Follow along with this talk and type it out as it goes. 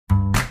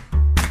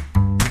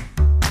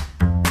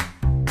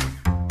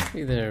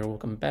Hey there,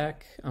 welcome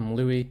back. I'm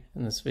Louie.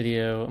 In this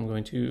video, I'm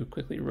going to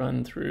quickly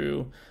run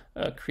through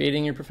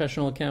creating your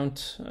professional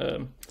account.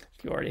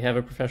 If you already have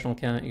a professional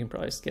account, you can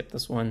probably skip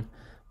this one,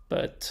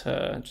 but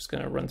I'm just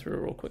going to run through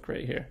it real quick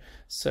right here.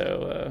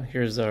 So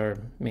here's our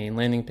main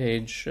landing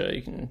page.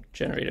 You can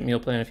generate a meal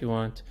plan if you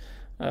want,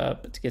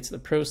 but to get to the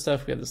pro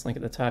stuff, we have this link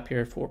at the top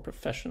here for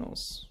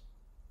professionals.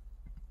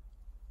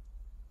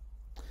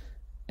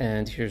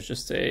 And here's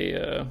just we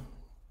have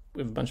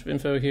a bunch of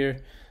info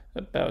here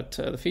about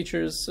the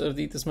features of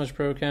the Eat This Much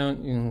Pro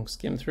account. You can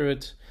skim through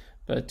it,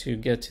 but to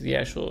get to the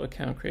actual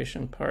account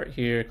creation part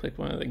here, click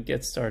one of the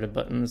Get Started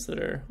buttons that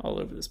are all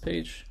over this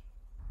page.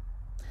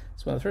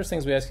 So one of the first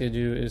things we ask you to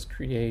do is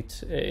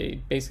create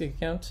a basic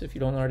account if you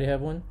don't already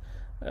have one.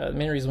 The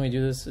main reason we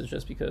do this is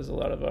just because a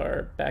lot of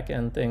our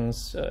back-end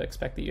things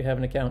expect that you have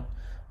an account.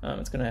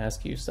 It's going to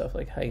ask you stuff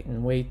like height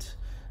and weight,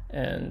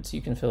 and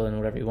you can fill in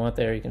whatever you want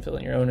there. You can fill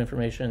in your own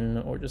information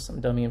or just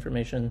some dummy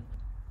information.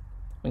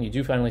 When you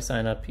do finally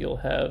sign up, you'll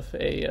have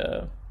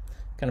a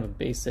kind of a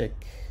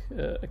basic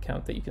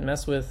account that you can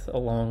mess with,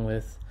 along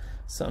with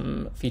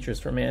some features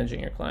for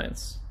managing your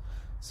clients.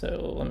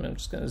 So I'm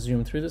just going to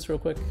zoom through this real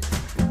quick.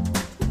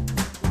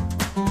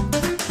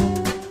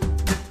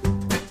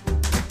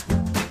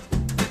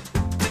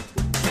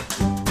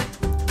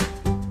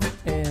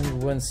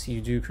 And once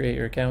you do create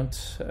your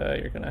account,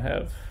 you're going to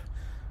have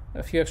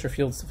a few extra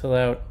fields to fill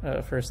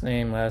out. First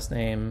name, last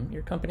name,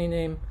 your company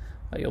name.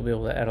 You'll be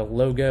able to add a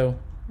logo,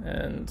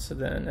 and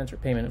then enter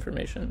payment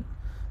information.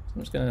 So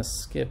I'm just going to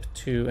skip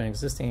to an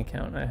existing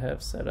account I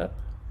have set up.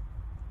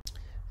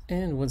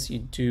 And once you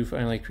do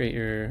finally create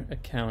your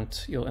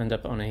account, you'll end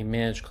up on a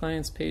Manage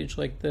Clients page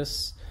like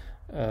this.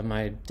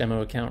 My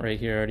demo account right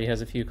here already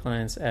has a few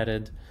clients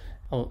added,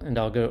 and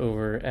I'll go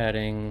over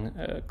adding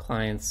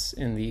clients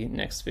in the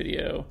next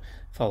video,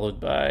 followed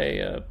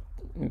by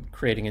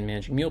creating and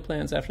managing meal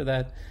plans after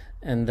that,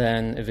 and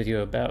then a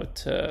video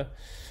about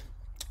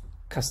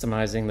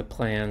customizing the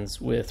plans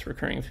with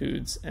recurring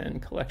foods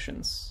and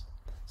collections.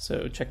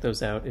 So check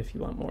those out if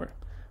you want more.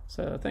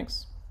 So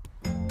thanks.